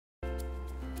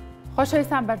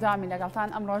خۆشەویستان بەردەوامی لەگەڵتان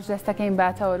ئەمڕۆژ دەستەکەین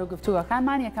باتەوە و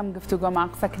گفتوگۆکانمان یەکەم گفتوگۆمان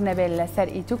قسەکردنە بێت لەسەر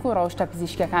ئیتیک و ڕەوشتە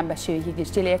پزیشکیەکان بە شێوەیەکی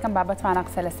گشتی لە یەکەم بابەتمانە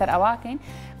قسە لەسەر ئەواکەین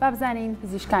با بزانین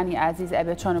پزیشکانی ئازیز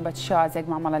ئەبێت چۆن و بە چ شێوازێک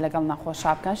مامەڵە لەگەڵ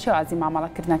نەخۆشا بکەن شێوازی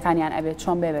مامەڵەکردنەکانیان ئەبێت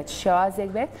چۆن بێ بە چ شێوازێک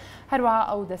بێت هەروەها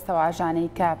ئەو دەستەواژانەی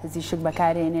کە پزیشک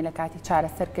بەکارێنێ لە کاتی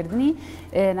چارەسەرکردنی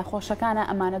نەخۆشەکانە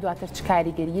ئەمانە دواتر چ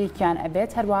کاریگەریەکیان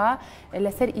ئەبێت هەروەها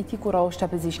لەسەر ئیتیک و ڕەوشتە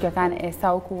پزیشکیەکان ئێستا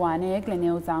وەکو وانەیەک لە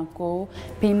نێو زانکۆ و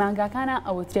پەیمانگاکانە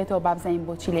ئەوترێتەوە با بزانین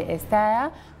بۆچی لە ئێستایە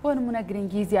بۆ نمونە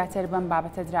گرنگی زیاتر بەم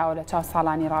بابەتە درراوە لە چاو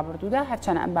ساڵانی ڕابردوودا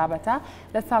هەرچەنە ئەم بابەتە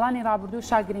لە ساڵانی ڕابردوو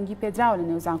شا گرنگی پێدراوە لە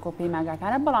نێو زانکۆ و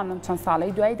پەیمانگاکانە بەڵام لەم چەند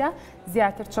ساڵەی دوایدا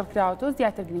زیاتر چڕکراوەتەوە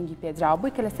زیاتر گرنگی پێدراوە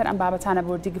بووی کە لەسەر ئەم بابەتانە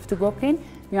بۆردی گفتوگۆ بکەین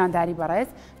میوانداری بەڕێز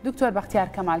دکتۆر بەختیار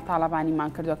کەمال تاڵەبانیمان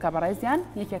کردووە کە بەڕێزیان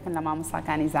یەکێکن لە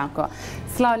مامۆستاکانی زانکۆ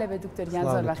سڵاو لەبێ دکتۆریان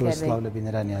زۆر بەخێر بێت سڵاو لە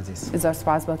بینەرانی عەزیز زۆر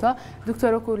سپاس بۆ تۆ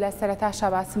دکتۆر وەکو لە سەرەتاشا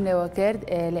باسم لێوە کرد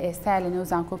لە ئێستا لە نێو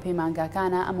زانکۆ و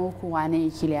پەیمانگاکانە ئەمە وەکو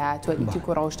وانەیەکی لێ هاتووە ئیتیک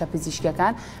و ڕەوشتە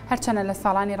پزیشکیەکان هەرچەنە لە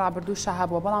ساڵانی ڕابردوو شەها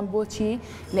بووە بەڵام بۆچی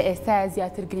لە ئێستا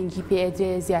زیاتر گرنگی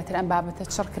پێدرێ زیاتر ئەم بابەتە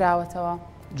چڕ کراوەتەوە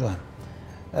جوان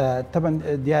طبعا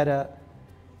دیارە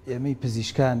ئێمەی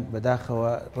پزیشکان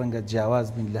بەداخەوە ڕەنگە جیاواز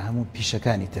بین لە هەموو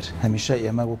پیشەکانی تر هەمیشە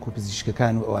ئێمە وەکو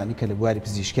پزیشکەکان و ئەوانی کە لە بواری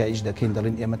پزیشکیا ئیش دەکەین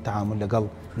دەڵێن ئێمە تەعامل لەگەڵ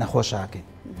نەخۆشاکەین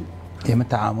ئێمە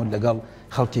تەعامل لەگەڵ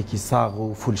خەڵکێکی ساغ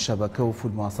و فول شەبەکە و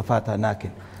فول مواسەفاتە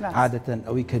ناکەین عادەتەن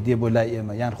ئەوەی کە دێ بۆ لای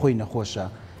ئێمە یان خۆی نەخۆشە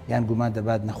یان گومان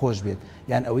دەبات نەخۆش بێت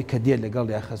یان ئەوەی کە دێ لەگەڵ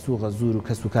یا خەسوو غەزور و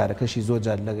کەس و کارەکەشی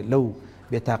زۆرجار لەو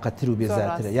بێتاقەتر و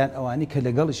بێزارترە یان ئەوانی کە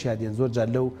لەگەڵش یادێن زۆرجار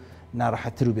لەو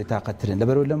ناڕەحەتتر و بێتاقەترن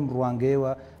لەبەرەوە لەم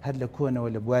ڕوانگەیەوە هەر لە کۆنەوە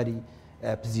لە بواری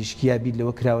پزیشکیا بیر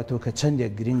لەوە کراوەتەوە کە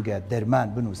چەندێک گرنگە دەرمان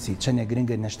بنووسی چەندێک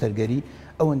گرنگە نەشتەرگەری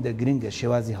ئەوەندە گرنگە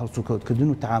شێوازی هەڵسوکەوتکردن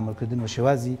و تەعاملکردن و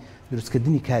شێوازی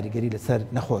دروستکردنی کاریگەری لەسەر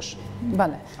نەخۆش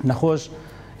نەخۆش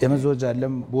ئێمە زۆرجار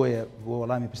لەم بۆیە بۆ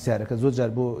وەڵامی پرسیارەکە زۆرجار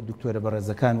بۆ دکتۆرە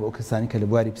بەڕێزەکان و ئەو کەسانی کە لە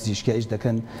بواری پزیشکیا ئیش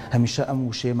دەکەن هەمیشە ئەم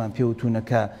وشەیەمان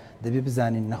پێوتونەکە دەبێ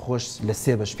بزانین نەخۆش لە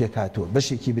سێ بەش پێک هاتووە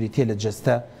بەشێکی بریتێ لە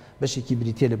جەستە بەشێکی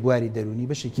بریتێ لە بواری دەرونی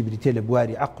بەشێکی بریتێ لە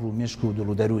بواری عەقڵ و مێشک و دڵ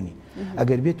و دەرونی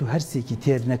ئەگەر بێت و هەرسێکی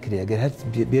تێر نەکرێ ئەگەر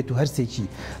بێت و هەرسێکی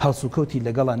هەڵسوکەوتی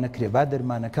لەگەڵا نەکرێ با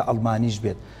دەرمانەکە ئەڵمانیش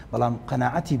بێت بەڵام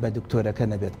قەناعەتی بە دکتۆرەکە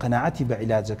نەبێت قەناعەتی بە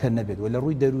عیلاجەکە نەبێت و لە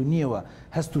ڕووی دەرونیەوە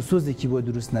هەست و سۆزێکی بۆ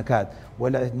دروست نەکات و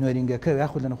لە نوێرینگەکە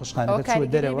یاخود لە نەخۆشخانەکە چوە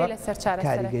دەرەوە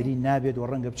کاریگەری نابێت و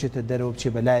ڕەنگە بچێتە دەرەوە بچێ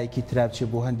بە لایەکی ترا بچێ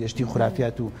بۆ هەندێشتی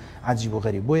خورافات و عەجیب و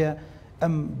غەریب بۆیە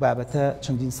ئەم بابەتە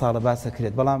چەندین ساڵە باسە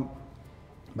کرێت بەڵام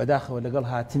بەداخەوە لەگەڵ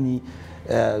هاتنی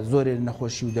زۆرێ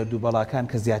نەخۆشی و دەرد و بەڵاکان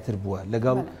کە زیاتر بووە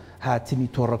لەگەڵ هاتنی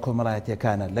تۆڕە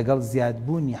کۆمەڵایەتیەکانە لەگەڵ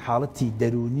زیادبوونی حاڵەتی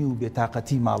دەرونی و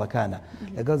بێتاقەتی ماڵەکانە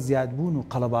لەگەڵ زیادبوون و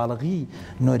قەڵەباڵغی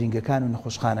نۆرینگەکان و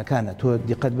نەخۆشخانەکانە تۆ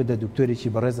دیقەت بدە دکتۆرێکی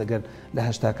بەڕێز ئەگەر لە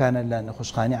هەشتاکانە لە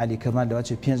نەخۆشخانەی عەلی کەمال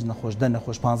لەواچێ 5 نەخۆش 10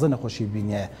 نەخۆش 15 نەخۆشی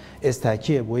بینیە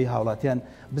ئێستاکیە بۆی هاوڵاتیان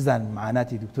بزان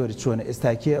معاناتی دکتۆری چۆنە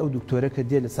ئێستاکیە ئەو دکتۆرە کە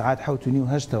دێ لە سەعات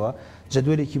 7:30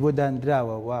 جدولێکی بۆ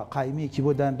دانراوە و قایمەیەکی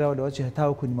بۆ دانراوە لەوەچی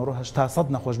هەتاوەکو نیمەڕۆ 800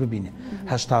 نەخۆش ببینێ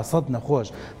 800 نەخۆش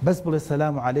بەس بڵێ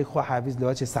سەلام عەلەیک خوا حافیز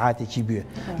لەوەچێ سەعاتێکی بوێ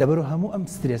لەبەرەوە هەموو ئەم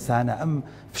سترێسانە ئەم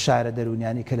فشارە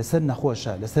دەرونیانی کە لەسەر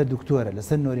نەخۆشە لەسەر دکتۆرە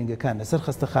لەسەر نۆرینگەکان لەسەر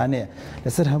خەستەخانەیە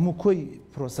لەسەر هەموو کۆی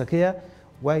پرۆسەکەیە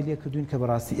وای لێ کردوین کە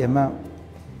بەڕاستی ئێمە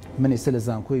من ئێستا لە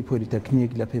زانکۆی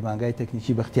پۆلیتەکنیک لە پەیمانگای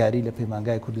تەکنیکی بەختیاری لە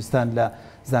پەیمانگای کوردستان لە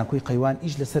زانکۆی قەیوان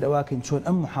ئیش لەسەر ئەواکەین چۆن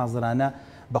ئەم محاضرانە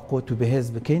بە قوت و بەهێز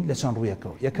بکەین لە چەند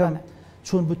ڕوویەکەوە یەکەم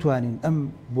چۆن بتوانین ئەم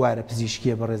بوارە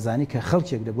پزیشکیە بەڕێزانی کە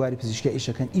خەڵکێک لە بواری پزیشکیا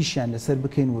ئیشەکەن ئیشیان لەسەر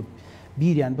بکەین و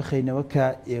بیریان بخەینەوە کە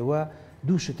ئێوە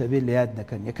دووشتە بێت لە یاد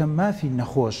نەکەن یەکەم مافی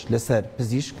نەخۆش لەسەر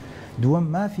پزیشک دووەم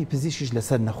مافی پزیشکیش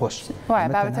لەسەر نەخۆش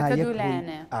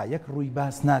یەک ڕووی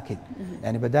باس ناکەین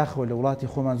ینی بەداخەوە لە وڵاتی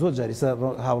خۆمان زۆر جاریسە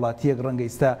هاوڵاتیەک ڕەنگە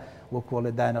ئێستا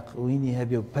وەکوڵە دانەقوینی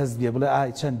هەبێ و پەست بێ بڵێ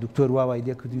ئای چەند دکتۆر واوای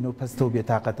لێکردوینەوە پەستە و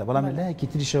بێتاقەتە بەڵام لایەکی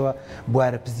تریشەوە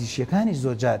بوارە پزیشکیەکانیش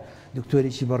زۆر جار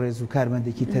دکتۆرێکی بەڕێز و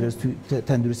کارمەندێکی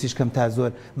تەندروستیش کەم تا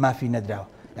زۆر مافی نەدراوە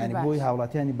ینی بۆی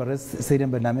هاوڵاتیانی بەڕێز سەیرم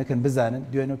بەرنامەکەن بزانن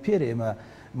دوێنەوە پێرە ئێمە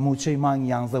موچەی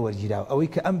مانگ 11 وەرگیراوە ئەوەی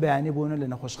کە ئەم بەیانێ بۆنە لە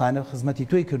نەخۆشخانە خزمەتی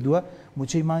تۆی کردووە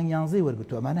موچەی مانگ 11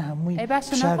 وەرگتووە ئەمانە هەمووی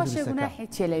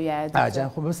ئاجان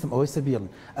خۆ بەستم ئەوەی سەبیڵن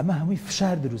ئەمە هەمووی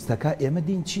فشار دروستەکە ئێمە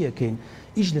دین چیەکەین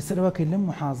ئیش لەسەرەوەکەین لەم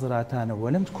محاضراتانەوە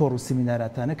لەم کۆڕ و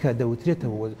سیمیناراتانە کە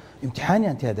دەوترێتەوە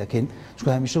ئیمتیحانیان تیا دەکەین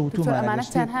چکە هەمیشە وتومانە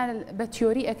بە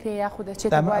تیۆری ئەکرێ یاخود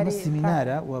ئەمە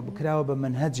سیمینارە و بکراوە بە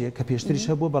منهەجێک کە پێشتریش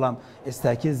هەبوو بەڵام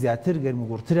ئێستاکێ زیاتر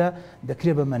گەرموگوڕترە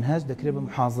دەکرێت بە منهەج دەکرێت بە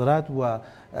محاضرات و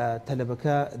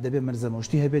تەلەبەکە دەبێت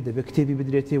مەرزەمەشتی هەبێت دەبێت کتێبی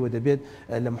بدرێتەوە دەبێت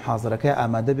لە محاضرەکە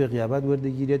ئامادە بێ غیابات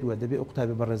وەردەگیرێت و دەبێت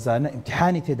ئوقتابی بەڕێزانە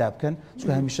ئیمتیحانی تێدا بکەن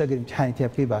چکە هەمیشە گەر ئیمتیحانی تێ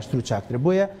بکەی باشتر و چاکترە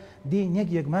بۆیە دێن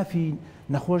یەک مافی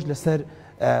نەخۆش لەسەر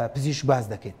پزیشک باز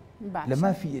دەکەین لە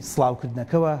مافی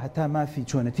سڵاوکردنەکەەوە هەتا مافی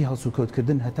چۆنەتی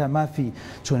هەڵسوکەوتکردن هەتا مافی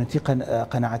چۆنەتی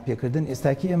قەنەعەت پێکردن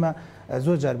ئێستاکی ئێمە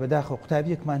زۆر جار بەداخەوە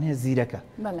قوتابیەکمان هەیە زیرەکە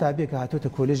قوتابیەکە هاتۆتە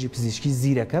کۆلێژی پزیشکی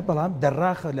زیرەکە بەڵام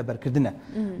دەڕاخە لە بەرکردنە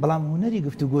بەڵام هوەری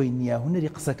گفتوگۆی نییە هوەری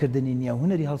قسەکردنی نییە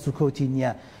هوەری هەڵسوکەوتی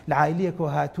نییە لە عایلەکەەوە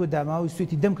هاتووە داماوی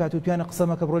سوێتی دەم کاتۆ توانە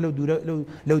قسەمەکە بڕۆ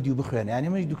لەو دیو بخوێنە یانی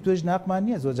ئێمەش دکتۆرش ناقمان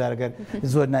نییە زۆر جارەگەر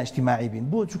زۆر ناجتیماعی بین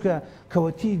بۆ چونکە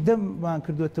کەوەتی دەممان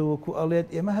کردوێتەوە وەکو ئەڵێت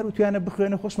ئێمە هەر توانە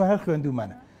بخوێنە خۆشمان هەر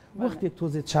خوێندومانە وەختێک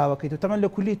تۆزێت چاوەکەیت و تەمان لە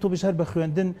کولی تۆ بش هەر بە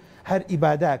خوێندن هەر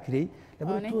ئیباداکرێ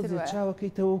تۆزێت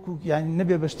چاوەکەیتەوەکو ینی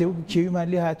نەبێ بە شتێوەکو کێویمان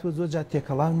لێ هاتووە زۆر جار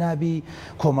تێکەڵاو نابی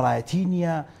کۆمەڵایەتی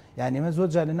نییە یعنی ئێمە زۆر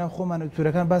جار لەناو خۆمان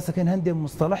دکتۆرەکان باسەکەن هەندێک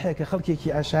مستەڵەحێکە خەڵکێکی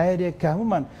عشایرێک کە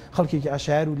هەمومان خەڵکێکی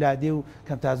عشایر و لادێ و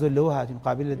کەم تا زۆر لەوە هاتوین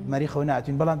قابل لە مەریخەوە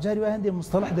نهاتوین بەڵام جاری وایە هەندێک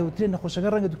مستەڵەح دەوترێت نەخۆشەکە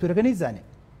ڕەنگە دکتۆرەکە نەیزانێت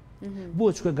بۆ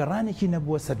چکە گەڕانێکی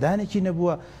نەبووە سەردانێکی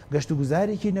نەبووە گەشت و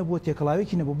گوزارێکی نەبووە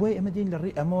تێکەڵاوێکی نەبوو بۆی ئەمە دێن لە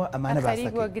ڕێی ئەمەوە ئەمانە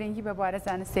باسەکە گرنگی بە بوارە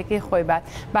زانستێکی خۆی بات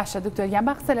باشە دکتۆر یان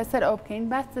با قسە لەسەر ئەو بکەین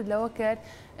باست لەوە کرد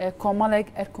کۆمەڵێک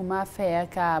ئەرکومافەیە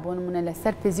کە بۆ نمونە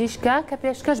لەسەر پزیشکە کە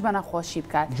پێشکەش بە نەخۆشی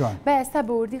بکات بە ئێستا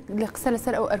بەوردی لە قسە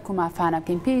لەسەر ئەو ئەرکومافانە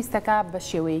بکەین پێویستەکە بە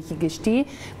شێوەیەکی گشتی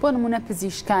بۆ نمونە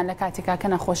پزیشکان لە کاتێکا کە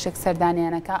نەخۆشێک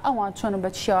سەردانیانەکە ئەوان چۆن بە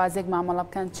شێوازێک مامەڵە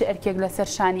بکەن چ ئەرکێک لەسەر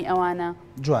شانی ئەوانە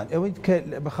جوان ئەوەی کە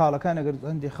بە خاڵەکان ئەگەر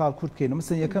هەندێک خاڵ کورت بکەین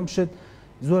مثلا یەکەم شت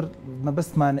زۆر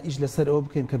مەبەستمانە ئیش لەسەر ئەوە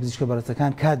بکەین کە پزیشکە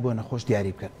بەڕێزەکان کات بۆ نەخۆش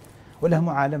دیاری بکەن ولا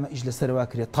هەموو عالەمە ئیش لەسەرەوە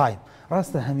کرێت تایم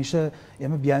ڕاستە هەمیشە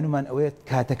ئێمە بیانومان ئەوەیە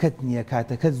کاتەکەت نییە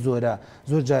کاتەکەت زۆرە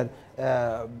زۆر جار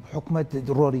حکومت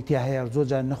ڕۆری تیا هەیە زۆر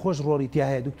جار نەخۆش ڕۆری تیا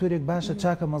هەیە دکتۆرێک باشە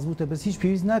چاکە مەزبوطە بەس هیچ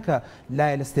پێویست ناکە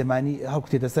لایە لە سلێمانی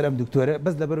هەڵکوتێتە سەر ئەم دکتۆرە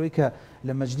بەس لەبەرەوەی کە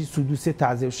لە مەجلی سودی سێ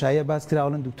تاعزێ و شایە باس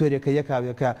کراوەڵن دکتۆرێکە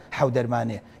یەکاوێکە حەو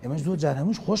دەرمانەیە ئێمەش زۆر جار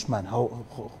هەمووش خۆشمان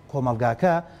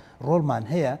کۆمەلگاکە ڕۆڵمان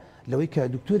هەیە لەوەی کە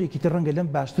دکتۆرێکی تر ڕەنگە لەم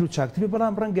باشتر و چاکتر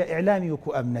بەڵام ڕەنگە ئیعلامی وەکو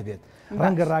ئەم نەبێت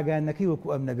ڕەنگە ڕاگەیانەکەی وەکو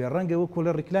ئەم نەبێت ڕەنگە وەکو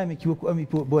لە ڕیکلامێکی وەکو ئەمی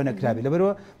بۆ نەکرابێت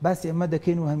لەبەرەوە باسی ئەمە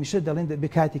دەکەین و هەمیشە دەڵێن بێ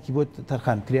کاتێکی بۆ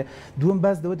تەرخان کرێ دووەم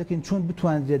باس دەوە دەکەین چۆن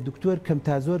بتوانرێت دکتۆر کەم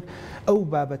تا زۆر ئەو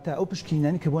بابەتە ئەو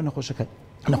پشکینانی کە بۆ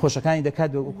نەخۆشەکانی دەکات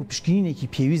وەکو پشکینێکی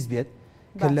پێویست بێت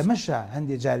کە لەمەشە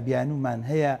هەندێک جاربیانومان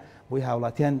هەیە بۆی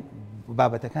هاوڵاتیان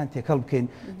بابەتەکان تێکەڵ بکەین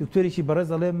دکتۆرێکی بەڕێز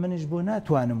دەڵێ منش بۆ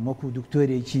ناتوانم وەکو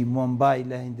دکتۆرێکی مۆمبای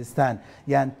لە هیندستان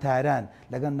یان تاران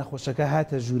لەگەڵ نەخۆشەکە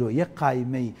هاتە ژوورۆ یەک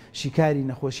قایمەی شیکاری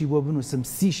نەخۆشی بۆ بنووسم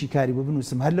 30 شیکاری بۆ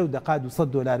بنووسم هەر لەو دەقا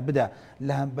 $200 بدا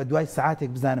لە بە دوای سعاتێک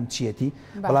بزانم چیەتی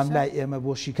بەڵام لای ئێمە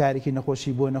بۆ شیکارێکی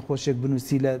نەخۆشی بۆ نەخۆشێک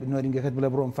بنووسی لە نۆرینگەکەت بڵێ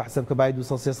بڕۆم فەحسەب کە باید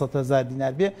 200-300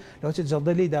 دینار بێ لەوەچێت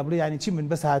جەڵدە لێی دابڵێ یعنی چی من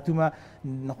بەس هاتوومە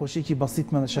نەخۆشیێکی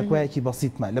بەسیتمە شەکوایەکی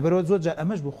بەسیتمە لەبەرەوە زۆر جار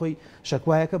ئەمەش بۆ خۆی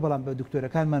شەکوایەکە بەڵام بە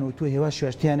دکتۆرەکانمان و تۆ هێوا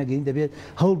شێشتیانە گەین دەبێت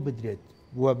هەوڵ بدرێت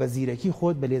وە بە زیرەکی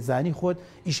خۆت بە لێزانی خۆت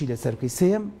ئیشی لەسەر بکەی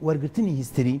سێم وەرگرتنی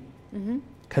هیستری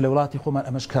کە لە وڵاتی خۆمان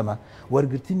ئەمەش کەمە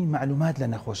وەرگرتنی معلومات لە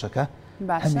نەخۆشەکە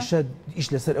هەمیشە ئیش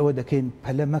لەسەر ئەوە دەکەین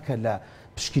پەلە مەکە لە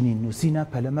پشکنی نووسینە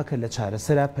پەلە مەکە لە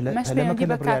چارەسەرە پەلە مەکە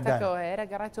لە بڕیاردانەوە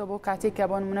گەڕێتەوە بۆ کاتێک کە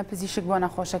بۆ نمونە پزیشک بۆ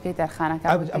نەخۆشەکەی تەرخانەکە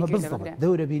ئەمە بزڵ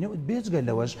دەورە بینە و بێجگە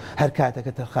لەوەش هەر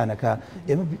کاتەکە تەرخانەکە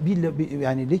ئێمە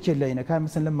ینی لێکێ لە عینەکان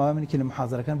مەسەن لە ماوەیەکی لە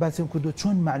محاضرەکان باسیم کردو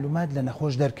چۆن معلومات لە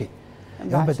نەخۆش دەرکەی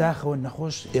ئێمە بەداخەوە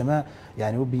نەخۆش ئێمە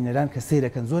یعنی و بینەران کە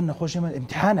سەیرەکەن زۆر نەخۆش ئێمە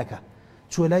ئیمتیحانەکە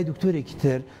چوە لای دکتۆرێکی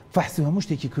تر فەحسی هەموو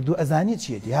شتێکی کردو ئەزانێت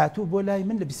چیەتی هاتوو بۆ لای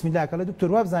من لە بسمیلاکە لە دکتۆر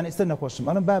وابزانێ ئێستا نەخۆشم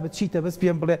ئەڵم بابەت چیتە بەس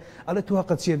پێم بڵێ ئەڵە تو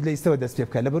هەقەت چێت لە ئێستەوە دەست پێ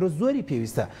بکە لەبەرۆ زۆری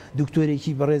پێویستە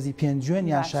دکتۆرێکی بەڕێزی پێنجوێن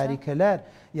یان شاریکەلار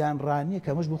یان ڕانیە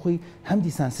کە مەش بخۆی هەم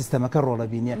دیسان سیستەمەکە ڕۆڵە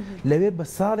بینێ لەوێ بە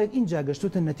ساڵێک اینجا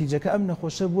گەشتوتە نەتیجەکە ئەم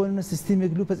نەخۆشە بووە نە سیستەمێک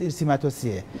گلوپەس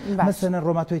ئیرسیماتۆسیەیە مەسەلەن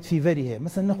ڕۆماتۆید فیڤەری هەیە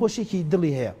مەسەن نەخۆشێکی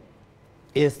دڵی هەیە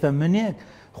ئێستا منێک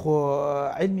خۆ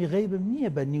علمی غیبم نییە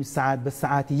بە نیو سعات بە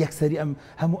سعاتی یەکسەری ئەم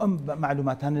هەموو ئەم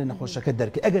معلوماتانە لە نەخۆشەکە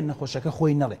دەرکە ئەگەر نەخۆشەکە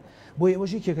خۆی نەڵێ بۆی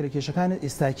ئەوەژی کێکە لە کێشەکانت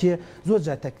ئێستاکیە زۆر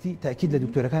جار تاکید لە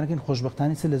دکتۆرەکانەکەن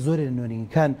خۆشبەختانە لە زۆرێ لە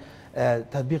نۆرینگەکان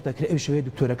تطبیق دەکرێت ئەو شێوەیە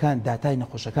دکتۆرەکان داتای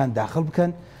نەخۆشەکان داخل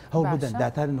بکەن هەوڵ بدەن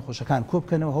داتا لە نەخۆشەکان کۆ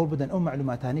بکەنەوە هەوڵ بدەن ئەو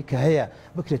معلوماتانی کە هەیە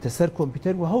بکرێتە سەر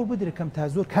کۆمپیوتەر و هەوڵ بدرێت کەم تا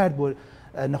زۆر کار بۆ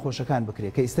نەخۆشەکان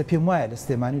بکرێت کە ئێستا پێم وایە لە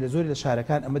سلێمانی لە زۆری لە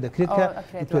شارەکان ئەمە دەکرێت کە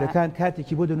دکتۆرەکان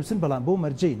کاتێکی بۆ دەنووسن بەڵام بۆ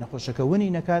مەرجەی نەخۆشەکە ونی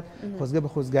نەکات خۆزگە بە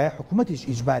خۆزگایە حکوومەتیش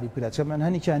ئیجباری بکرات چەمان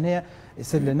هەنێکیان هەیە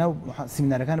ئێستا لە ناو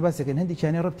سیمینارەکان باسێکن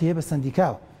هەندێکیان هەیە ڕەبتی هەیە بە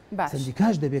سەندیکاوە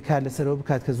سندیکاش دەبێت کار لەسەرەوە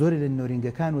بکات کە زۆری لە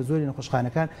نۆرینگەکان و زۆری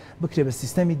نەخۆشخانەکان بکرێت بە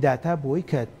سیستەمی داتا بۆی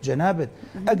کە جەنابەت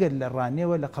ئەگەر لە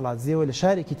ڕانێەوە لە قەڵازیەوە لە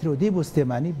شارێکی ترەوە دەی بۆ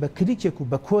سلێمانی بە کلیکێک و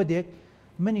بە کۆدێک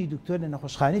منی دکتۆر لە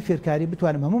نەخۆشخانەی فێرکاری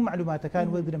بتوانم هەموو معلوماتەکان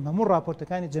وەرگرم هەموو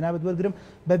راپۆرتەکانی جەنابەت وەرگرم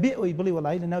بەبێ ئەوەی بڵێ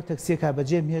وەڵایی لە ناو تەکسیەکە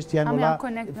بەجێم هێشتیان وڵا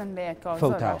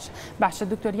باشە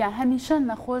دکتۆریان هەمیشە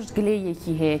نەخۆش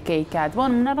گلەیەکی هەیە کەی کات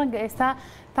بۆن منە ڕەنگە ئێستا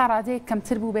تا ڕادەیە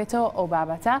کەمتر بوو بێتەوە ئەو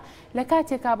بابەتە لە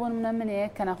کاتێکا بۆن منە منەیە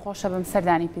کە نەخۆشە بم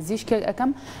سەردانی پزیشکێک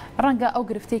ئەەکەم ڕەنگە ئەو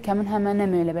گرفتەی کە من هەمە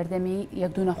نەمێ لە بەردەمی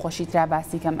یەک دوو نەخۆشی ترا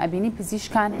باسی کەم ئەبینی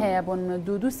پزیشکان هەیە بۆن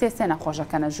دوو سێ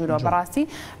نەخۆشەکەنە ژوورەوە بەڕاستی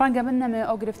ڕەنگە من نەمێ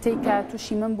ئەو گرفتەی کە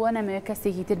تووشی من بۆ نەمێ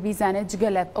کەسێکی تر بیزانێت جگە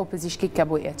لە ئەو پزیشکی کە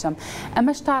بۆ ئێچم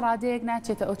ئەمەش تا ڕادەیەک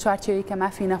ناچێتە ئەو چوارچێوی کە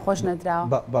مافی نەخۆش نەدراوە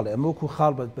بەڵێ ئەمە وەکو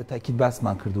خاڵ بە تاکید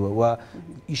باسمان کردووە و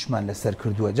ئیشمان لەسەر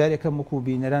کردووە جارێکەکەم وەکو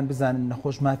بینەران بزانن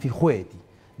نەخۆش مافی خۆیەتی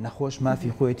نەخۆش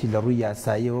مافی خۆیەتی لە ڕووی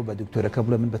یاساییەوە بە دکتۆرەکە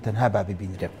بڵێ من بە تەنها با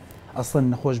ببینرێم ئەسڵەن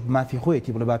نەخۆش مافی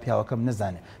خۆیەتی بڵێ با پیاوەکەم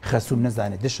نەزانێت خەسوم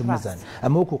نەزانێت دشم نەزانێت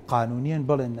ئەمە وەکو قانونیان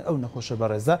بڵێن ئەو نەخۆشە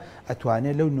بەڕێزە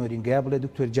ئەتوانێت لەو نۆرینگەیە بڵێ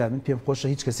دکتۆر جا من پێم خۆشە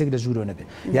هیچ کەسێک لە ژوورۆ نەبێت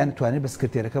یان توانێت بە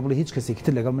سکرتێرەکە بڵێ هیچ کەسێکی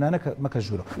تر لەگەڵ منە مەکە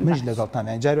ژوورۆ منش لەگەڵتان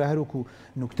یان جارێ هەروکو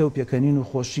نوکتە و پێکەنین و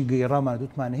خۆشی گەیڕامان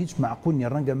دوتمانە هیچ معقول نیە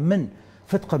ڕەنگە من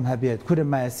فتقم هەبێت کورە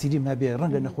مایەسیریم هەبێت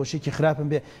ڕەنگە نەخۆشیێکی خراپم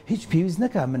بێ هیچ پێویست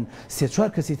نەکە من سێ چوار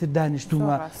کەسی تر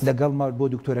دانیشتومە لەگەڵمە بۆ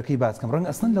دکتۆرەکەی باسکەم ڕەنگە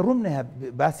ئەسڵەن لە ڕووم نەیە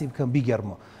باسی بکەم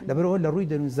بیگەڕمەوە لەبەرەوە لە ڕووی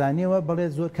دەنووزانیەوە بەڵێ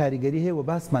زۆر کاریگەری هەیە و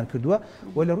باسمان کردووە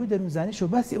و لە ڕووی دەنووزانیشەوە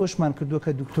باسی ئەوشمان کردووە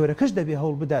کە دکتۆرەکەش دەبێ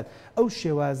هەوڵ بدات ئەو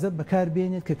شێوازە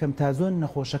بەکاربێنێت کە کەم تازۆن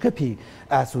نەخۆشەکە پێی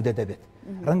ئاسوودە دەبێت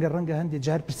ڕەنگە هەندێک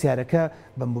جار پرسیارەکە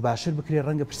بە مباشر بکرێت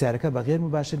ڕەنگە پرسیارەکە بە غێر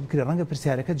مباشر بکرێت ڕەنگە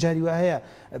پرسیارەکە جاری وە هەیە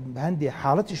هەندێک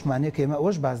حاڵەتیشمانەیە کە ئێمە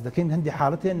ئەوەش باز دەکەین هەندێک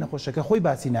حاڵەت هەیە نەخۆشەکە خۆی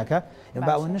باسی ناکە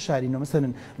با ئەوە نەشارینەوە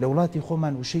مەسەلەن لە وڵاتی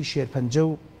خۆمان وشەی شێرپەنجە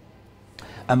و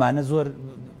ئەمانە زۆر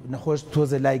نەخۆش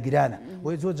تۆزە لای گرانە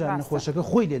بۆی زۆر جار نەخۆشەکە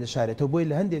خۆی لێ دەشارێتەوە بۆی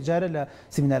لە هەندێک جارە لە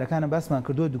سیمینارەکانە باسمان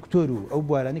کردووە دکتۆر و ئەو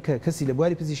بوارانی کە کەسی لە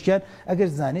بواری پزیشکیان ئەگەر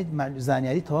زانێت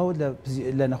زانیاری تەواو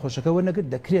لە نەخۆشەکە وەرنەگرت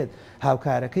دەکرێت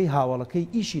هاوکارەکەی هاوڵەکەی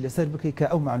ئیشی لەسەر بکەیت کە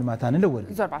ئەو معلوماتانە لە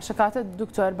وەرگرت زۆر باشە کاتە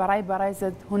دکتۆر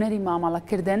بەڕایزت هوەری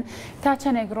مامەڵەکردن تا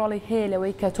چەندێک ڕۆڵی هەیە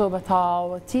لەوەی کە تۆ بە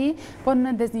تاوەتی بۆ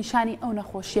دەستنیشانی ئەو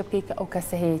نەخۆشیە بکەیت کە ئەو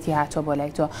کەسە هەیەی هاتۆ بۆ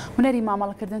لای تۆ هوەری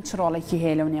مامەڵەکردن چ ڕۆڵێکی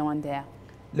هەیە لەو نێوەندەیە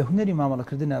لە هوەری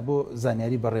مامەڵەکردنە بۆ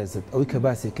زانیاری بەڕێزت ئەوەی کە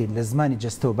باسێکەین لە زمانی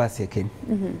جەستەوە باسێکەین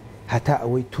هەتا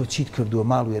ئەوەی تۆ چیت کردووە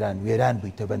ماڵ وێران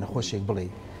بوویتە بە نەخۆشێک بڵێ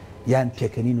یان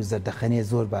پێکەنین و زەردەخەنێ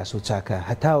زۆر باش و چاکە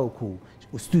هەتاوەکو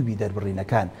ئوستوبی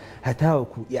دەربڕینەکان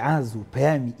هەتاوەکو ئیعاز و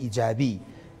پەیامی ئیجابی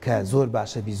کە زۆر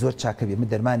باشە بی زۆر چاکە بێ من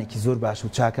دەرمانێکی زۆر باش و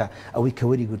چاکە ئەوەی کە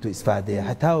وەری گرتو ئیسفادەیە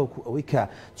هەتاوەکو ئەوەی کە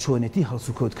چۆنێتی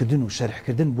هەڵسوکەوتکردن و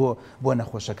شەرحکردن بۆ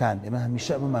نەخۆشەکان ئێمە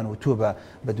هەمیشە ئەمەمان وتووە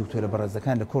بە دکتۆرە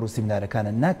بەڕێزەکان لە کۆڕ و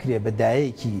سیمینارەکانە ناکرێت بە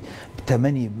دایەکی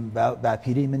تەمەنی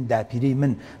باپیرەی من داپیرەی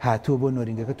من هاتووە بۆ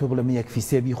نۆرینگەکە تۆ بڵێ من یەک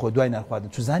فیسێ بی خۆ دوای نانخواردن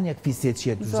چوزان یەک فیسێ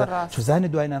چیە چوزانە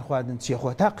دوای نانخواردن چیە خۆ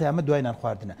تا قیامەت دوای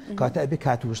نانخواردنە کاتە ئەبێ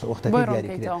کاتوشتە وەختەکەی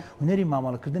دیاریکرێت هوەری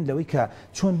مامەڵەکردن لەوەی کە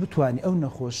چۆن بتوانی ئەو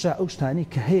نەخۆشە ئەو شتانی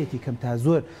کە هەیەی کەم تا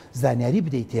زۆر زانیاری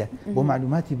بدەیتێ بۆ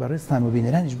معلوماتی بەڕێستان و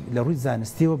بینەرانیش لە ڕووی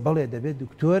زانستیەوە بەڵێ دەبێت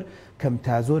دکتۆر کەم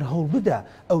تا زۆر هەوڵ بدا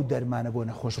ئەو دەرمانە بۆ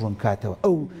نەخۆش ڕوون کاتەوە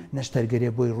ئەو نەشتەرگەرێ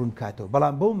بۆی ڕوون کاتەوە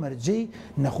بەڵام بەو مەرجەی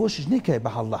نەخۆشش نەکای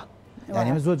بە هەڵڵا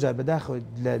یعنی زۆر جار بەداخەوە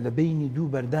لە بینی دوو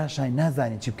بەرداشای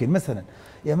نازانین چی بکەین مەسەلەن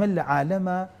ئێمە لە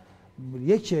عالەمە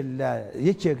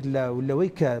یەکێک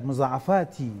لەوەی کە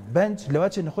مزاعفاتی بەنج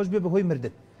لەواچێ نەخۆش بێ بەهۆی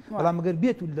مردن بەڵام ئەگەر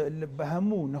بێت بە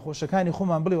هەموو نەخۆشەکانی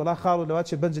خۆمان بڵێ وڵا خاڵ و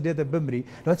لەواچێ بەنج لێدە بمری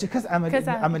لەواچێ کەس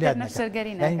عملیات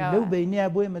نەکات لەو بینیە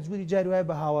بۆیە مەجبوری جاری وایە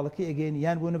بە هاوڵەکەی ئەگەێنی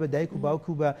یان بۆنە بە دایک و باوک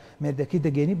و بە مێردەکەی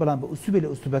دەگەێنی بەڵام بە ئوسوبێ لە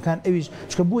ئوستوبەکان ئەویش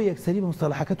چکە بۆ یەکسەری بە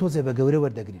مستەڵەحەکە تۆزێ بە گەورە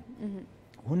وەردەگرین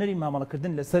هوەری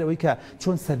مامەڵەکردن لەسەر ئەوەی کە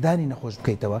چۆن سەردانی نەخۆش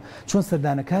بکەیتەوە چۆن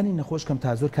سەردانەکانی نەخۆش کەم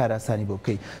تا زۆر کاراسانی بۆ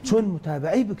بکەیت چۆن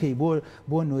متابعی بکەیت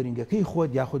بۆ نۆرینگەکەی خۆت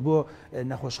یاخود بۆ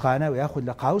نەخۆشخانە و یاخود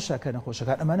لە قاوشە کە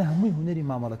نەخۆشەکان ئەمانە هەمووی هوەری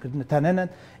مامەڵەکردنە تانەنەت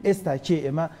ئێستا کێ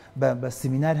ئێمە بە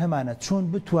سیمینار هەمانە چۆن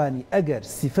بتوانی ئەگەر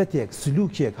سیفەتێک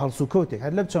سلوکێک هەڵسوکەوتێک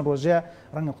هەر لەم چەند ڕۆژەیە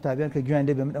ڕەنگە قوتابیان کە گویان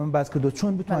لێ بێ من ئەمە باس کردو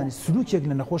چۆن بتوانی سلوکێک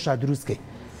لە نەخۆشا دروستکەی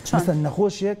مثلا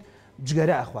نەخۆشێک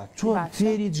جگەرە ئەخوات چۆن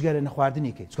فێری جگەرە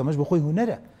نەخواردنێکی چکەمەش بە خۆی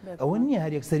هوەرە ئەوە نییە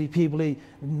هەر یەکسەری پێی بڵێ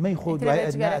مەی خۆ دوای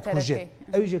ئەدناەتکوژێت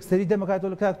ئەویش یەکسەری دەمەکاتەوە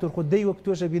لە کاکتۆر خۆ دەی وەک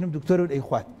تۆشە بینم دکتۆر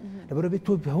ئەیخوات لەبەرەوە بێت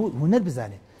تۆ هوەر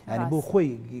بزانێت ینی بۆ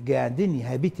خۆی گەیاندنی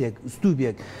هەبیتێک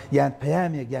ئوستوبێک یان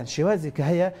پەیامێک یان شێوازێک کە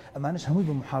هەیە ئەمانش هەمووی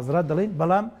بە محاضرات دەڵێن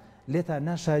بەڵام لێتان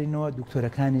ناشارینەوە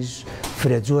دکتۆرەکانیش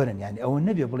فرەجۆرن یعنی ئەوە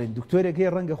نەبێ بڵێن دکتۆرێکی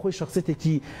ڕەنگە خۆی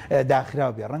شخصێتێکی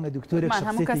داخراو بێ ڕەنگە دکتۆرێک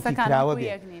شخصێتێکی کراوە بێ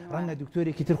ڕەنگە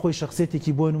دکتۆرێکی تر خۆی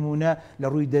شخصێتێکی بۆ نمونە لە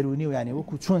ڕووی دەرونی و یعنی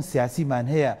وەکو چۆن سیاسیمان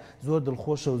هەیە زۆر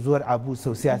دڵخۆشە و زۆر عبوسە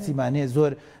و سیاسیمان هەیە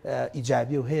زۆر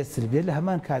ئیجابی و هەیە سلبێ لە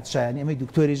هەمان کاتشایانی ئەمەی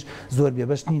دکتۆریش زۆر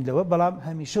بێبەش نین لەوە بەڵام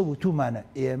هەمیشە وتومانە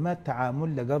ئێمە تعامل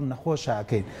لەگەڵ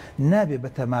نەخۆشاکەین نابێ بە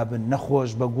تەمابن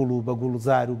نەخۆش بە گوڵ و بە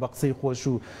گوڵزار و بە قسەی خۆش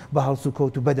و بە هەڵس و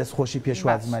کەوت و بەدەستخۆشی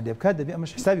پێشوازمان لێ بکات دەبێ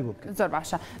ئەمەش حسابی بۆ بکەین. زۆر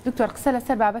باشە دکتۆر قسە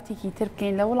لەسەر بابەتێکی تر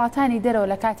بکەین لە وڵاتانی دەرەوە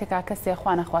لە کاتێکا کەسێک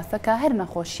خوا نەخواستە کە هەر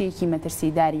نەخۆشیەکی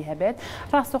مەترسیداری هەبێت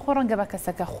ڕاستەخۆ ڕەنگە بە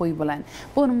کەسەکە خۆی بڵێن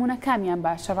بۆ نمونە کامیان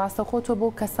باشە ڕاستەخۆ تۆ بۆ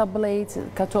کەسە بڵێیت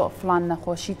کە تۆ فڵان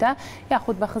نەخۆشیتە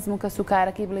یاخود بە خزم و کەس و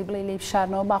کارەکەی بڵێ لێ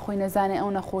بشارنەوە با خۆی نەزانێ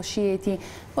ئەو نەخۆشیەتی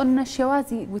بۆ نمونە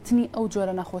شێوازی وتنی ئەو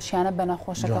جۆرە نەخۆشیانە بە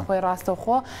نەخۆشەکە خۆی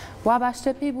ڕاستەخۆ وا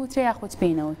باشتر پێی بووترێ یاخود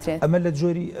پێی نەوترێت. ئەمە لە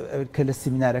جۆری کە لە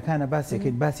سیمینارەکانە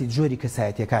باسێکین باسی جۆری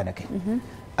کەسایەتیەکانەکەین.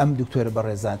 ئەم دکتۆرە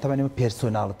بەڕێزان تەمانەوە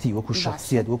پێرسۆناڵەتی وەکو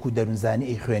شخصیت وەکو دەروونزانی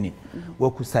ئەی خوێنین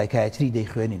وەکو سایکایەتری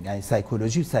دەیخوێنین ینی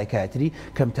سایکۆلۆژی و سایکایەتری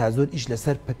کەم تا زۆر ئیش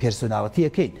لەسەر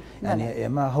پێرسۆناڵەتیەکەین ینی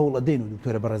ئێمە هەوڵ ئەدەین و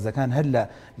دکتۆرە بەڕێزەکان هەر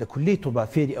لە کولەی تۆبا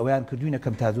فێری ئەویان کردوینە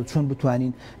کەم تا زۆر چۆن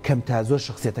بتوانین کەم تا زۆر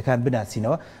شخصیتەکان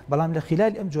بناسینەوە بەڵام لە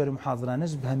خلال ئەم جۆرە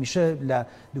محاضرانەش هەمیشە لە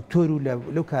دکتۆر و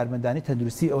لەو کارمەندانی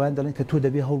تەندروستی ئەوان دەڵێن کە تۆ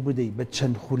دەبێ هەوڵ بدەیت بە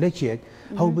چەند خولەکێک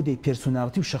هەوڵ بدەیت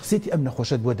پێرسۆناڵەتی و شخصیتی ئەم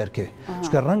نەخۆشت بۆ دەرکەوێت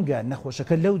چکە ڕەنگە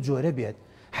نەخۆشەکە لەو جۆرە بێت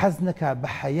حەز نەکا بە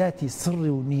حەیاتی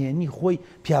سڕی و نهێنی خۆی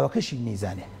پیاوەکەشی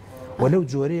نەیزانێ وەلەو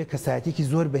جۆرەیە کەسایەتێکی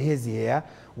زۆر بەهێزی هەیە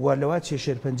و لەوا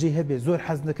چێشێرپەنجەی هەبێ زۆر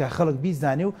حەز نەکا خەڵک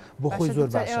بیزانێ و بۆ خۆی زۆر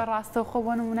باشە ڕاستەوخۆ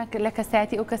بۆ نمونە لە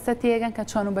کەسایەتی ئەو کەسە تێگەن کە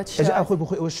چۆن و بە چ خۆی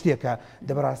بخۆی ئەوە شتێکە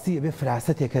دەبڕاستی بێ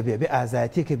فراستێکە بێ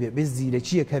ئازایەتێکە بێ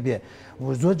زیرەکیەکە بێ و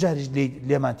زۆر جاریش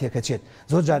لێمان تێکەچێت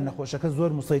زۆر جار نەخۆشەکە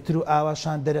زۆر موسەیتر و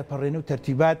ئاواشان دەرەپەڕێنە و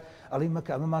تەرتیبات ئەڵی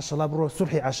مەکە ئەمە ماشەڵا بڕۆ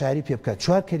سورحی عشاری پێ بکات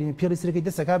چوار کەریمی پێڵی سرەکەی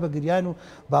دەسەکا بە گریان و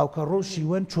باوکە ڕۆ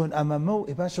شیوەن چۆن ئەمەمە و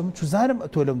باشە من چوزانم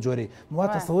تۆ لەم جۆرەی وا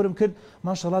تەسەورم کرد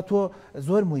ماشەڵا تۆ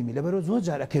زۆر مهمی لەبەرەوە زۆر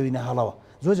جار ئەکەوینە هەڵەوە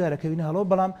زۆر جارەکەوینە هەڵەوە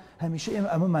بەڵام هەمیشە ئێمە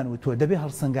ئەمەمان وتۆ دەبێ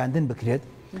هەڵسەنگاندن بکرێت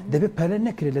دەبێت پەلە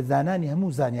نەکرێت لە زانانی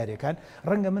هەموو زانیاریەکان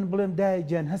ڕەنگە من بڵێم دای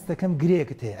گیان هەستەکەم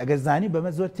گرەیەکت هەیە ئەگەر زانی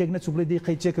بەمە زۆر تێک نەچوو بڵێ دەی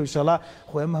قەیچێکە وشەڵا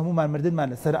خۆیمە هەمومان مردنمان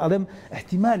لەسەر ئەڵێم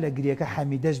احتیمال لە گرێەکە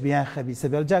حەمیدەش بیان خەبیسە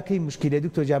بێڵجاکەی مشکلێ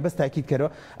دکتۆر جا بەس تاکید کەرەوە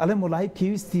ئەڵێم وڵی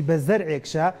پێویستی بە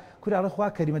زەرعێکشا کوراڵە خوا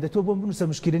کەریمە دەتۆ بۆم بنووسە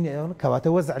مشکلنی کەواتە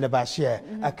وەزع لە باشیە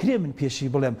ئەکرێ من پێشی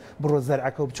بڵێم بڕۆ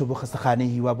زەرعەکە و بچۆ بۆ خستەخانەی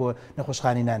هیوا بۆ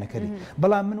نەخۆشخانەی نانەکەری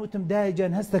بەڵام من وتم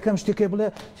دایجان هەستەکەم شتێکی بڵێ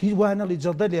هیچ وانەڵی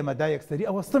جەڵدە لێمە دایەکسەری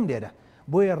ئەوەستم لێرە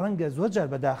بۆیە ڕەنگە زۆر جار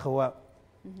بەداخەوە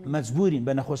مەجبورین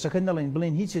بە نەخۆشەکە نەڵێن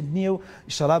بڵێن هیچت نییە و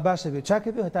ئیشەڵا باشە بێت چاکە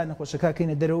بێ هەتا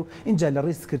نەخۆشەکەکەینە دەرەوە اینجا لە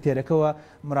ڕێی سکرتێرەکەەوە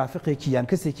مرافقێکی یان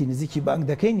کەسێکی نزیکی بانگ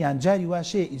دەکەین یان جاری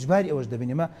واشەیە ئیجباری ئەوەش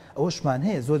دەبینێمە ئەوەشمان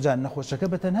هەیە زۆر جار نەخۆشەکە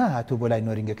بەتەنها هاتوو بۆ لای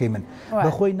نۆرینگەکەی من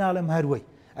بەخۆی ناڵم هەروەی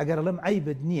ئەگەر ئەڵم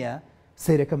عیبت نییە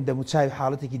سیرەکەم دەموچاوی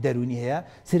حاڵەتێکی دەرونی هەیە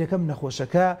سیرەکەم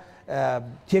نەخۆشەکە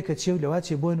تێکە چێ و لەوا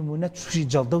چێ بۆ نمونە تووشی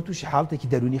جەڵدە و تووشی حاڵەتێکی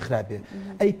دەرونی خراپێ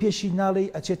ئەی پێشی ناڵی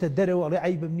ئەچێتە دەرەوە ئەڵێ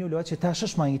عیبم نییە و لەوا چێت تا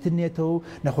 6 مانگیتر نێتەوە و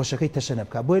نەخۆشەکەی تەشە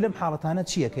نەبکە بۆی لەم حاڵەتانە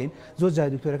چیەکەین زۆر جار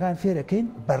دکتۆرەکان فێرەکەین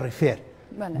بەڕێفێر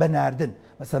بە ناردن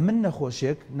مەسە من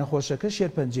نەخۆشەکە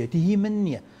شێرپەنجێتی هی من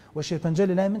نییە و شێرپەنجە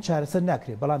لە لای من چارەسەر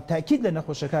ناکرێت بەڵام تاکید لە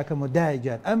نەخۆشەکەکەم و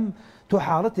دایگیان ئەم تۆ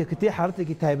حاڵەتێکە تێ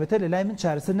حاڵەتێکی تایبەتە لە لای من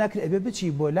چارەسەر ناکرێت ئەبێ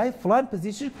بچی بۆ لای فڵان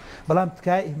پزیشک بەڵام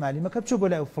تکایە ئیهمالی مەکە بچۆ بۆ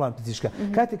لای فڵان پزیشکە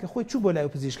کاتێکە خۆی چوو بۆ لای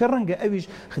پزیشکە ڕەنگە ئەویش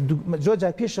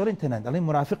جۆجار پێش شەڕین تەنان دەڵێن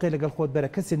مرافقی لەگەڵ خۆت بەرە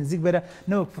کەسێ نزیک بەرە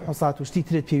نەوەک فحوسات وشتی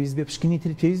ترێت پێویست بێ پشکنی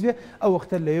ترێت پێویست بێ ئەو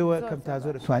وەختە لەوێەوە کەم تا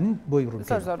زۆر توانین بۆی ڕوون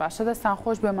زۆر باشە دەستان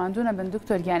خۆش بێ ماندوونە بن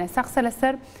دکتۆر گیانە سەقسە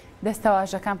لەسەر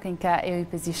دەستەواژەکان بکەین کە ئێوەی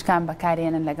پزیشکان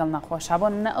بەکارێنن لەگەڵ نەخۆشە بۆ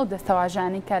منە ئەو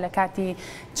دەستەواژانی کە لە کاتی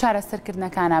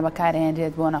چارەسەرکردنەکانە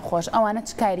بەکارێنرێت بۆ نەخۆش ئەوانە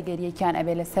چ کاریگەریەکیان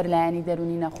ئەبێ لەسەر لایەنی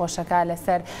دەرونی نەخۆشەکە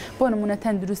لەسەر بۆ نمونە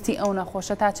تەندروستی ئەو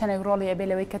نەخۆشە تا چەندێک ڕۆڵی ئەبێ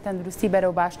لەوەی کە تەندروستی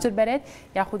بەرەو باشتر بێت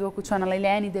یاخود وەکو چۆنەڵی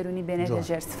لایەنی دەرونی بێنێتە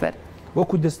ژێر سفر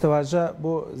وەکو دەستەواژە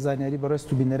بۆ زانیاری بەڕێست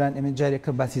و بینەران ئەمە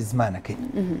جارێکە باسی زمانەکەین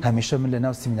هەمیشە من لە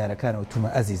ناو سیمینارەکانەوە تومە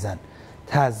ئەزیزان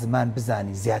تا زمان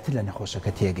بزانی زیاتر لە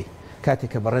نەخۆشەکە تێگەی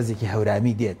کاتێککە بە ڕێزێکی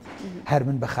هەورامی دێت هەر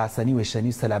من بە خاسەنی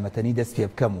وێشەنی و سەلامەتەنی دەست پێ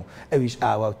بکەم و ئەویش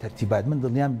ئاوا و تەرتیبات من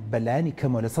دڵنیام بەلایانی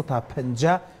کەمەوە لە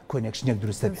 150 کۆنێکشنێک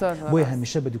دروستە بۆیە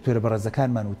هەمیشە بە دکتۆرە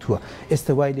بەڕێزەکانمان وتووە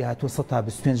ئێستا وای لێ هاتووە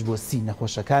 125 بۆ 30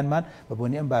 نەخۆشەکانمان بە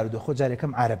بۆنی ئەم بارودۆخۆ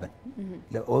جارێکم عربن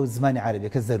لە ئەو زمانی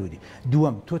عربیەکە زەروری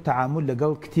دووەم تۆ تەعامل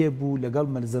لەگەڵ کتێب و لەگەڵ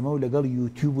مەلزەمە و لەگەڵ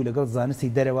یوتیوب و لەگەڵ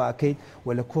زانستی دەرەوە ئەکەیت و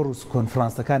لە کۆڕوس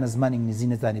کۆنفرانسەکانە زمانی ئینگلیزی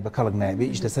نەزانی بە کەڵک نایبێ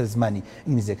ئیش لەسەر زمانی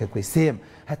ئینگلیزیەکە کوی سێم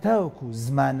هەتاوەکو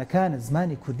زمانەکانە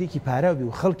زمانی کوردێکی پاراوی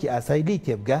و خەڵکی ئاسایی لی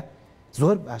تێبگە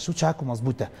زۆر باش و چاک و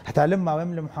مەزبوطە هەتا لەم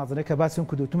ماوەم لە محاضرەکە باسم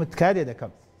کردوتمە تکایە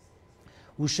دەکەم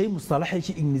وشەی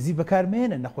مستەڵەحێکی ئینگلیزی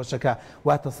بەکارمێنە نەخۆشەکە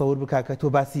وا تەسەوور بکا کە تۆ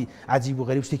باسی عجیب و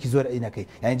غەریب شتێکی زۆر عینەکەی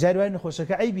یعنی جاری وایە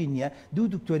نەخۆشەکە عیبی نییە دوو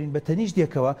دکتۆرین بە تەنیشت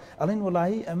دێکەوە ئەڵێن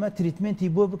وەڵاهی ئەمە تریتمنتی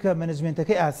بۆ بکە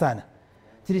مەنێجمنتەکەی ئاسانە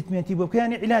تریتمنتی بۆ بکە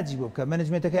یانی عیلاجی بۆ بکە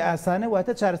مەنێجمنتەکەی ئاسانە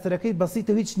واتە چارەسەرەکەی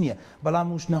بەسیتە هیچ نییە بەڵام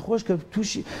وش نەخۆش کە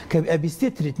تووشی کە ئەبیستێ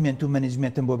تریتمنت و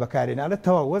مەنێجمنتم بۆ بەکارێنە ئەڵە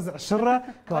تەواو وەزع شڕە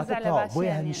کەواتە تەواو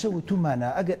بۆیە هەمیشە وتومانە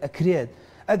ئەگەر ئەکرێت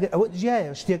ئەگەر ئەوە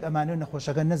جیایە شتێک ئەمانە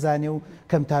نەخۆشەکە نەزانێ و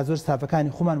کەم تا زۆر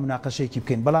ستافەکانی خۆمان مناقەشەیەکی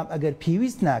بکەین بەڵام ئەگەر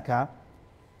پێویست ناکە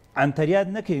ئەنتەریاد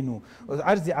نەکەین و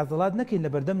عەرزی عەزەڵات نەکەین لە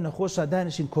بەردەم نەخۆشە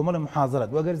دانیشین کۆمەڵە محاضرات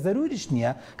وەگەر زەروریش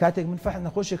نییە کاتێک من فەحص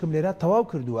نەخۆشێکم لێرە تەواو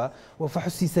کردووە و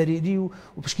فەحسی سەریری و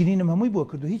پشکنینم هەمووی بۆ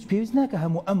کردو هیچ پێویست ناکە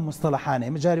هەموو ئەم مستەڵەحانە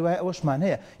ئێمە جاری وایە ئەوەشمان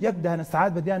هەیە یەک دانە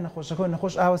سەعات بەدیان نەخۆشەکە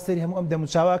نەخۆش ئاوەسەری هەموو ئەم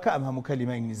دەموچاواکە ئەم هەموو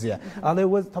کەلیمە ئینگلیزیە ئەڵێ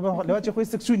وەز تەبەن لەواچی خۆی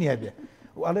سەکسوونی هەبێ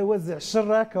وعلى وزع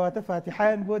شرة كواتف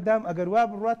فاتحان بودام أجر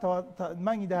وابرات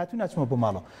ما يدهاتون أسمه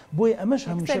بماله بوي أمش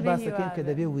هم شباسة كين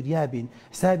كذا بيه وريابين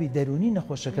حسابي دروني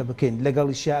نخوشك بكين لقال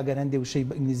الشيء أجر عنده وشيء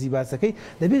إنجليزي باسة كي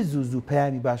دبي زوزو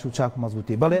بيامي باش وشاك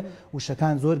مزبوطي بله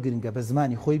وشكان زور جرينجا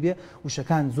بزماني خوي بيه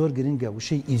وشكان زور جرينجا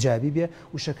وشيء إيجابي بيه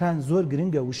وشكان زور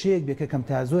جرينجا وشيء بيه كم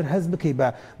تعزور هز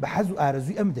بكي بحزو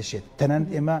أرزوي أمدشت تنان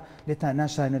إما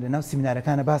لتناشرنا لناس سيمينار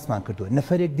كان باس ما كردو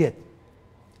نفرق ديت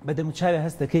بدل متشابه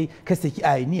هستكي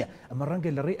كستكي آينية أما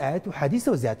الرنجل الري آيات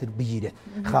وحديثة وزياتر بيجيرت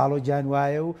خالو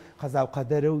جانوايو خزاو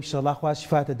قدره وإن شاء الله خواش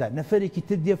شفاته ده نفري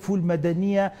كتدي فول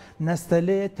مدنية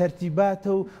نستلي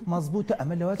ترتيباته مضبوطة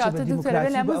أما لو هاتش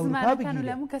بالديمقراطية بأوروبا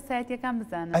بيجيرت كان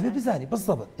بزانه أبي بزاني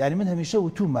بالضبط يعني منها مشوا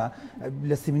وتوما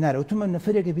للسيمينار وتوما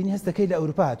نفري جبيني هستكي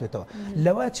لأوروبا هاتوا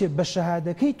لو هاتش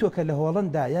بالشهادة كي توكل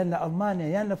هولندا يا لألمانيا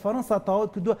يا لفرنسا طاود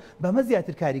كدو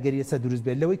بمزياتر كاريجرية سدروز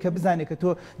بيل لو كبزاني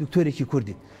كتو دكتوري كي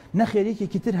كردي نخيريكي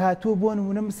كتير هاتو بون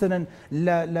ونمثلا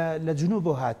لجنوب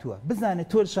هاتوا بزاني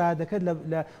تول شهادك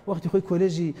لوقت خوي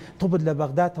كوليجي طب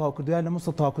لبغداد تواكدوا يعني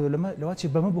مصر تواكدوا لما لواتش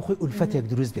بما بخوي الفتك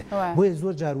دروز به بو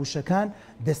زور جار وشكان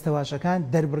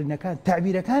دستواشكان دربرينكان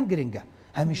تعبيركان جرينجا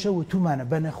هميشه وتومانه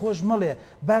بنخوش ملي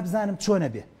باب زانم چونه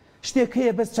به شتيك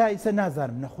هي بس شاي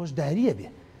سنازارم نخوش دهريه به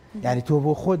يعني تو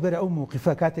بو خود برا او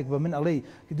موقفه كاتك بمن علي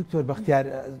دكتور بختيار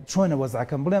چونه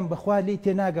وضعكم بلم بخوالي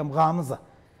تناقم غامزه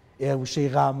وشي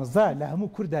غامزة لهمو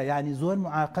كردا يعني زور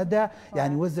معاقدة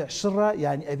يعني وزع شرة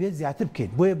يعني أبيت زياتر بكين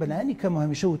بويا بلاني كما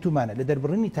همشوا وتومانا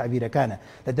لدربرني تعبير كان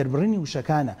لدربرني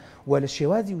وشكانا ولا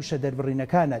الشوازي وش دربرنا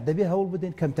كان دبي هول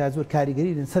بدين كم تازور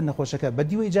كاريجري لنسن خوشكا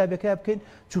بدي وإجابة كابكين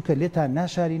شو كليتها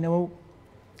ناشاري نو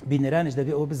بينرانش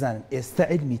دبي أو بزان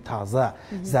استعلمي تازة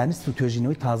زانست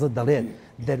وتوجينوي تازة دليل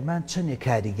درمان چنێ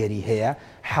کاریگەری هەیە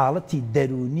حاڵەتی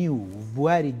دەرونی و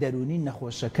بواری دەرونی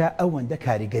نەخۆشەکە ئەوەندە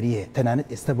کاریگەری هەیە تەنانەت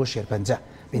ئێستا بۆ شێرپەنجە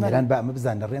بینەران بە ئەمە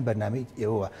بزانە ڕێن بەرنامەی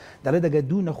ئێوە دەڵێ دەگە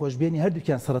دوو نەخۆشبێنی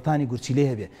هەردووکیان سەرەتانی گورچی لێ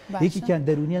هەبێ یەکیان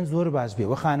دەرونیان زۆر باش بێ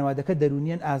و خانەوادەکە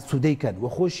دەرونیان ئاسوودەیکەن و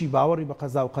خۆشی باوەڕی بە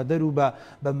قەزا و قەدەر و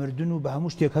بە مردن و بە هەموو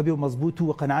شتێک هەبێ و مەزبوط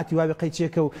و قەناعەتی وابێ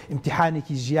قەیچێکە و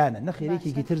ئیمتیحانێکی ژیانە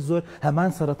نەخێرێکێکی تر زۆر هەمان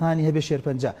سەرەتانی هەبێ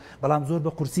شێرپەنجە بەڵام زۆر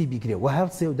بە قورسی بیگرێ و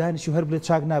هەڵسێ و دانیشی و هەر بڵێ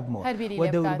چاک نابمەوە و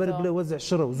دەوروبەر بڵێ وەزع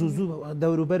شڕە و زوو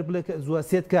دەوروبەر بڵێ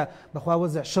زوواسێت کە بەخوا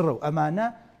وەزع شڕە و ئەمانە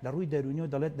لە ڕووی دەرونی و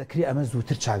دەڵێت دەکرێت ئەمە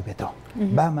زووتر چاک بێتەوە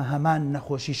بامە هەمان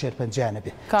نەخۆشی شێرپەنجیانە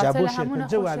بێ جا بۆ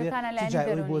شێرپەنجە وابێ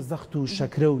جای بۆ زەخت و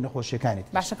شەکرە و نەخۆشیەکانێت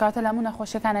باشە کاتە لە هەموو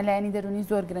نەخۆشیەکانە لایەنی دەرونی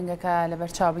زۆر گرنگەکە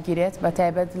لەبەرچاو بگیرێت بە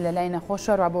تایبەت لە لای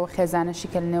نەخۆشەوە بۆ خێزانە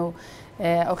شیکەلنێ و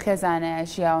ئەو خێزانە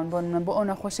ژیاون بۆ ئەو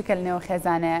نەخۆشیکەلنێەوە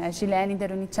خێزانە ژی لایەنی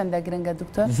دەرونی چەندە گرنگە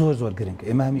دوکتۆر زۆر گرنگە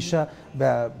ئێمە هەمیشە بە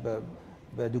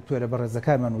دکتۆرە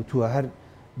بەڕێزەکانمان وتووە هەر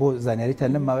بۆ زانیاریتان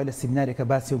لەم ماوەی لە سیمینارێکە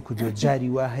باسیەوە کردووە جاری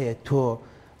وا هەیە تۆ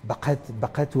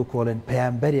بەقەت وەکۆڵن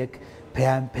پەیامبەرێک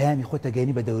پەیامی خۆتە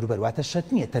گەینی بە دەوروبەر واتە شەت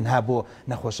نییە تەنها بۆ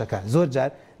نەخۆشەکە زۆر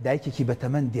جار دایکێکی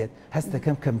بەتەمەند دێت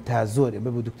هەستەکەم کەم تا زۆر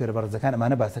ئێمە بۆ دکتۆرە بەڕێزەکان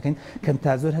ئەمانە باسەکەین کەم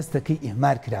تا زۆر هەستەکەی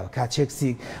ئیهمال کراوە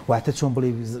کاتێکسی واتە چۆن بڵێ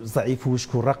زەعیف و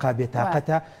وشک و ڕقا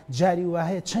بێتاقەتە جاری وا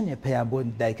هەیە چەندێ پەیام بۆ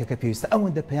دایکەکە پێویستە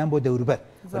ئەوەندە پەیام بۆ دەوروبەر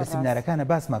لە سیمینارەکانە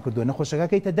باسمان کردووە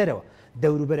نەخۆشەکەیتە دەرەوە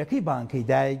دەوروبەرەکەی بانکەی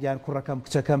دایکیان کوڕەکەم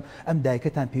کچەکەم ئەم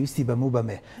دایکەتان پێویستی بەمە و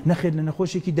بەمێ نەخێر لە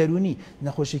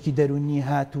نەخۆشێکی دەرونی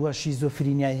هاتووە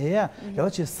شیزۆفرینیای هەیە لەوە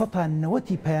چێ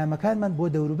 190 پەیامەکانمان بۆ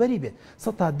دەوروبەری بێت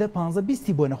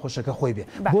 110-15 بۆ نەخۆشەکە خۆی بێ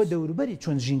بۆ دەوروبەری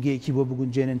چۆن ژینگەیەکی بۆ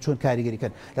بگونجێنن چۆن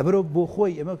کاریگەریکەن لەبەرەوە بۆ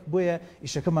خۆی ئەمە بۆیە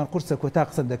ئیشەکەمان قورسە کۆتا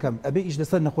قسەم دەکەم ئەبێ ئیش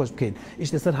لەسەر نەخۆش بکەین ئیش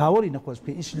لەسەر هاوڵی نەخۆش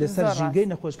بکەین ئیش لەسەر ژینگەی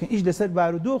نەخۆش بکەین ئیش لەسەر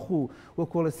بارودۆخ و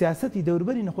وەکۆڵە سیاسەتی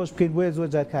دەوروبەری نەخۆش بکەین بۆیە زۆر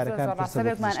جار کارەکان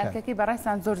قورسەبێکمان ئەرکەکەی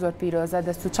بەڕێستان زۆر پیرۆزە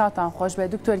دەست و چاوتان خۆش بێ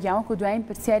دکتۆر گیانوەکو دوایین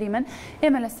پرسیاری من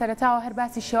ئێمە لە سەرەتاوە هەر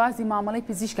باسی شێوازی مامەڵەی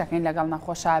پزیشکەکەین لەگەڵ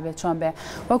نەخۆشە بێت چۆن بێ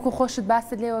وەکو خۆشت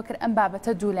باست لێوە کرد ئەم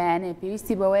بابەتە دوولایانەیە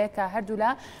پێویستی بەوەیە کە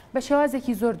هەردوولا بە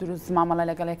شێوازێکی زۆر دروست مامەڵە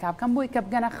لەگەڵێکا بکەم بۆی کە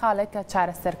بگەنە خاڵێک کە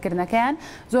چارەسەرکردنەکەیان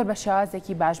زۆر بە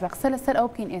شێوازێکی باش بە قسە لەسەر ئەو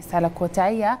بکەین ئێستا لە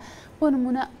کۆتاییە بۆ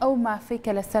نمونە ئەو مافەی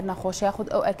کە لەسەر نەخۆشە یاخود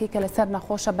ئەو ئەرکەی کە لەسەر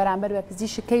نەخۆشە بەرامبەر بە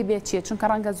پزیشکەکەی بێت چیە چونکە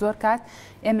ڕەنگە زۆر کات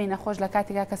ئێمەی نەخۆش لە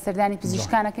کاتێکا کە سەردانی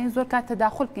پزیشکانەکەین زۆر کات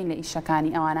تەداخل بکەین لە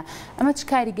ئیشەکانی ئەوانە ئەمە چ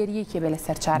کاریگەریەکی بێ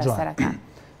لەسەر چارەسەرەکان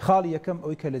خاڵی یەکەم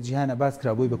ئەوی کە لە جیهانە باس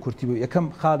کرابووی بە کورتی بوو یەکەم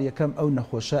خاڵ یەکەم ئەو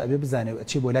نەخۆشە ئەبێ بزانێت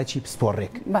ئەچێ بۆ لای چی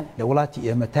پسپۆڕێک لە وڵاتی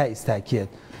ئێمە تا ئێستاکێت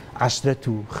عەشرەت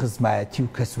و خزمایەتی و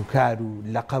کەسوکار و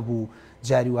لەقەب و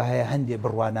جاری وهەیە هەندێک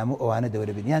بڕوانامە ئەوانە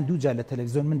دەورە بن یان دوو جار لە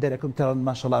تەلەڤیزیۆن من دەرەکەم تەڵ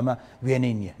ماشەڵڵا ئەمە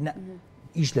وێنەی نییە نە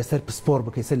ئیش لەسەر پسپۆڕ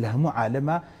بکەیسەر لە هەموو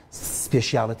عالەمە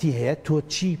سپێشیاڵەتی هەیە تۆ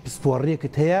چی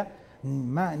پسپۆڕێکت هەیە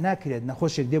ناکرێت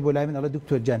نەخۆشێک دێ بۆ لای من ئەڵە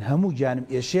دکتۆر جان هەموو گیانم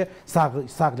ئێشێ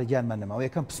ساغ لە گیانمان نەماوە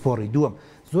یەکەم پسپۆڕی دووەم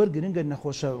زۆر گرنگە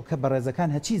نەخۆشە کە بەڕێزەکان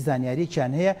هەچی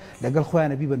زانیاریێکیان هەیە لەگەڵ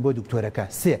خۆیانە بیبن بۆ دکتۆرەکە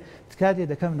سێ تکاتێ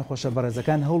دەکەم نەخۆشە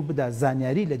بەڕێزەکان هەوڵ بدا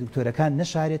زانیاری لە دکتۆرەکان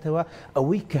نەشارێتەوە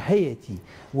ئەوەی کە هەیەی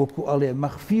وەکو ئەڵێ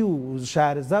مەخفی و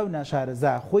شارەزا و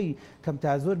ناشارەزا خۆی کەم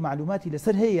تا زۆر معلوماتی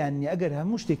لەسەر هەیەیان ئەگەر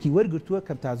هەموو شتێکی وەرگرتووە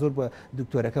کەم تا زۆر بە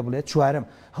دکتۆرەکە بڵێت چوارم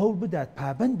هەوڵ بدات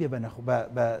پابند بێ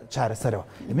بە چارەسەرەوە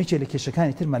ئەمەیە لە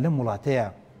کێشەکانی ترمان لەم وڵاتەیە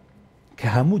کە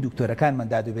هەموو دکتۆرەکانمان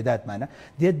داد و بێداتمانە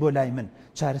دێت بۆ لای من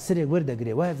چارەسەرێک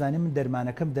وەردەگرێ وایە زانێ من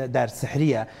دەرمانەکەم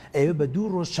دارسحریە ئەوێ بە 2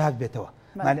 ڕۆژ چاک بێتەوە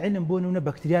مالعلم بۆ نمونە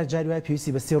بەکتریا جاری وای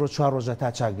پێویستی بە 3 ڕۆژ 4 ڕۆژە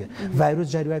تا چاک بێت ڤایرۆس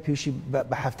جاری وای پێویستی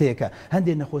بە هەفتەیەکە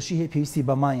هەندێک نەخۆشی هەیە پێویستی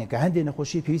بە مانگێکە هەندێک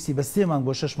نەخۆشی پێویستی بە 3 مانگ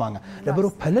بۆ 6 مانگە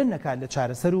لەبەرەوە پەلە نەکات لە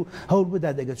چارەسەر و هەوڵ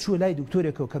بدات دەگەت چوە لای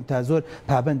دکتۆرێکەوە کەم تا زۆر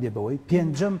پابند بێ بەوەی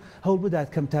پێنجەم هەوڵ بدات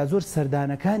کەم تا زۆر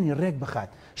سەردانەکانی ڕێک بخات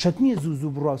شەرت نییە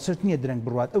زوو بڕات شەرت نییە درەنگ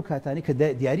بڕات ئەو کاتانی کە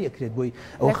دیاری ئەکرێت بۆی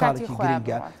ئەو خاڵێکی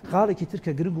گرنگە خاڵێکی تر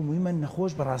کە گرنگ و مویمە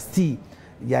نەخۆش بەڕاستی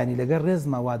ینی لەگەر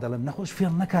ڕێزما وا دەڵم نەخۆش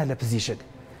فێڵ نەکات لە پزیشک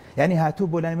ینی هاتوو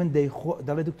بۆ لای من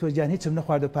دەڵێ دکتۆر جان هیچم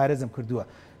نەخواردە پارێزم کردووە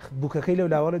بووکەکەی لەو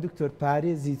لاوەڵە دکتۆر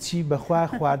پارێزی چی بەخوا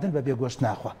خواردن بە بێگۆشت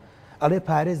ناخوا ئەڵێ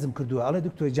پارێزم کردووە ئەڵێ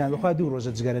دکتۆر جان بخوا 2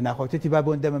 ڕۆژە جگەرە ناخۆتێتی با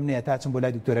بۆ دەمم نییە تاچم بۆ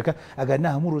لای دکتۆرەکە ئەگەر نه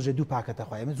هەموو ڕۆژە 2 پاکەتە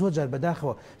خۆی ئەمە زۆر جار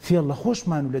بەداخەوە فێڵ لە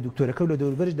خۆشمان و لە دکتۆرەکە و لە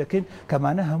دەوروبەرش دەکەین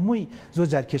کەمانە هەمووی زۆر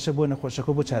جار کێشە بۆ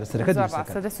نەخۆشەکە بۆ چارەسەرەکە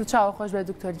دەست و چاو خۆش بە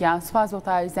دکتۆر گیان سواز و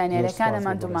تاوی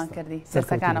زانیاریەکانەمان دوومان کردی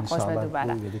سەرسەکانە خۆش بە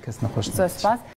دووبارە کەس نەخۆش